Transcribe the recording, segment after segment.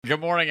Good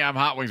morning, I'm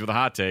Hot Wings with a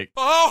hot take.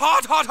 Oh,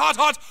 hot, hot, hot,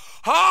 hot,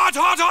 hot,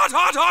 hot, hot,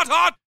 hot, hot,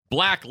 hot.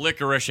 Black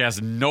licorice has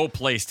no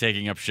place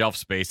taking up shelf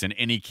space in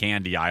any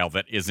candy aisle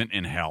that isn't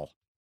in hell.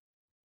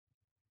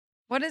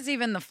 What is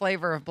even the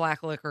flavor of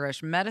black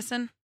licorice?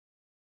 Medicine?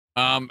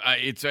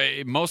 It's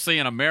mostly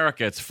in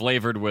America. It's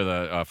flavored with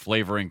a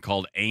flavoring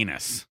called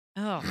anus.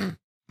 Oh,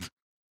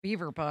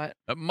 beaver butt.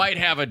 It might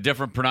have a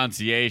different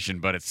pronunciation,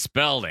 but it's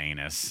spelled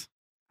anus.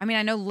 I mean,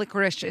 I know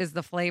licorice is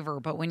the flavor,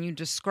 but when you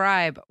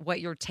describe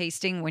what you're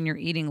tasting when you're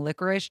eating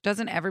licorice,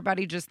 doesn't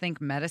everybody just think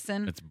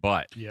medicine? It's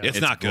butt. Yeah. It's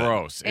Not good.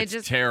 Gross. It's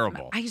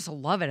terrible. I used to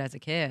love it as a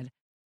kid.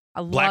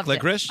 I Black loved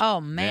licorice? It. Oh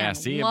man, Yeah,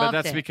 see, but loved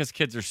that's it. because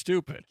kids are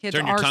stupid. Kids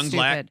Turn your are tongue stupid.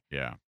 black?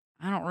 Yeah.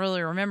 I don't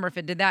really remember if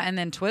it did that. And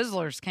then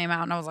Twizzlers came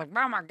out, and I was like,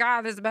 "Oh my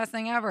god, this is the best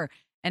thing ever!"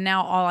 And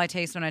now all I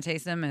taste when I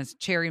taste them is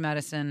cherry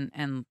medicine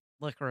and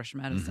licorice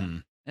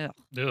medicine. Ugh.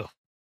 Ugh.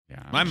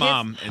 Yeah. My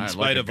mom, I in like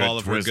spite a of good all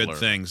of her good Twizzler.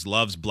 things,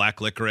 loves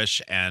black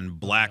licorice and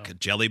black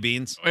jelly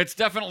beans. It's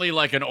definitely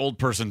like an old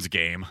person's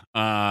game.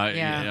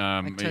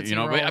 Like Tootsie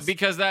Rolls.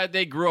 because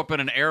they grew up in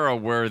an era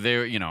where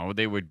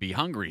they would be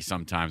hungry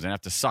sometimes and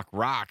have to suck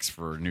rocks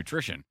for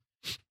nutrition.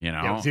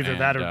 Yeah, it was either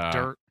that or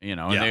dirt. And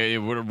Yeah. they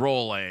would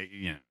roll a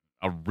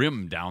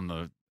rim down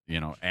the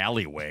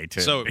alleyway to.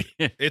 So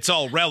it's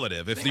all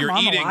relative. If you're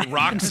Mom eating alive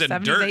rocks in the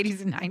and 70s, dirt,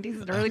 80s, and 90s,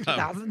 and early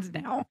 2000s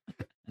now.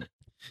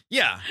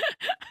 yeah,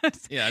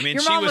 yeah. I mean,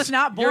 Your she mom was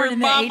not born your in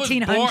the mom was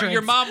 1800s.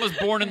 your mom was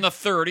born in the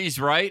 30s,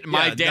 right?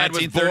 My Yeah, dad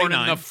was born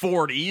in the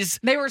 40s.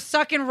 They were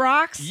sucking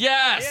rocks?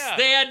 Yes, Yeah.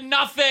 they had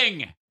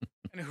nothing.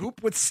 And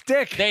hoop with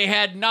stick. They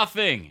had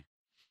nothing.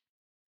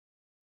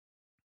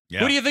 Yeah.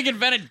 Who do you think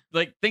invented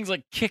things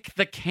like kick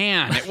the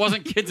can? It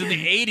wasn't kids in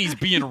the 80s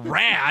being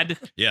rad.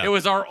 Yeah. It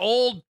was our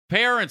old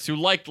parents who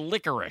liked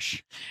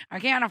licorice. I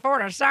can't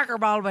afford a soccer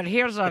ball, but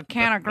here's a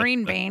can of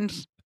green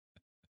beans.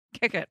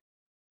 Kick it.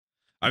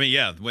 I mean,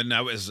 yeah. When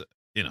I was,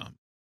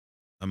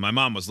 when my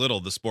mom was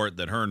little, the sport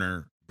that her and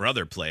her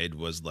brother played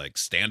was like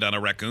stand on a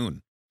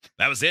raccoon.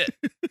 That was it.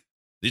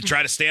 You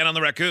try to stand on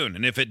the raccoon,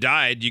 and if it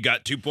died, you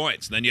got 2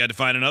 points. Then you had to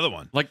find another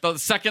one. Like the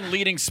second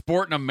leading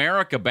sport in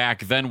America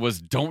back then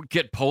was don't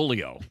get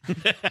polio.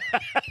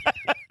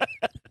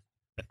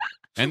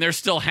 And they're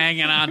still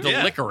hanging on to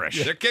Yeah.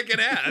 licorice. They're kicking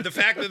ass. The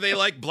fact that they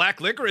like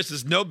black licorice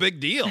is no big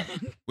deal.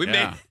 We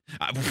Yeah.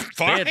 made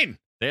fine.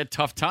 They had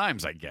tough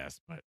times, I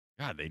guess, but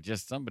God,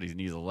 somebody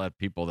needs to let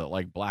people that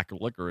like black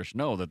licorice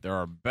know that there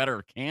are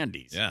better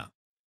candies. Yeah.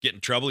 Get in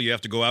trouble, you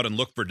have to go out and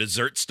look for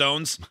dessert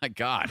stones. My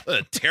God. What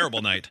a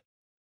terrible night.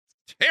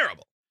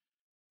 Terrible.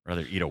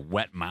 Rather eat a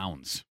wet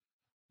Mounds.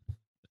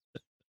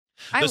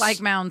 I This- like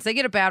Mounds. They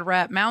get a bad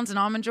rep. Mounds and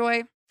Almond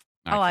Joy.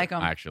 I like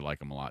 'em. I actually like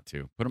them a lot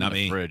too. Put them Not in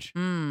the me. fridge.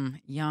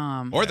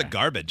 Yum. Or the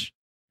garbage.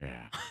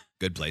 Yeah.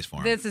 Good place for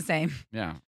them. It's the same. Yeah.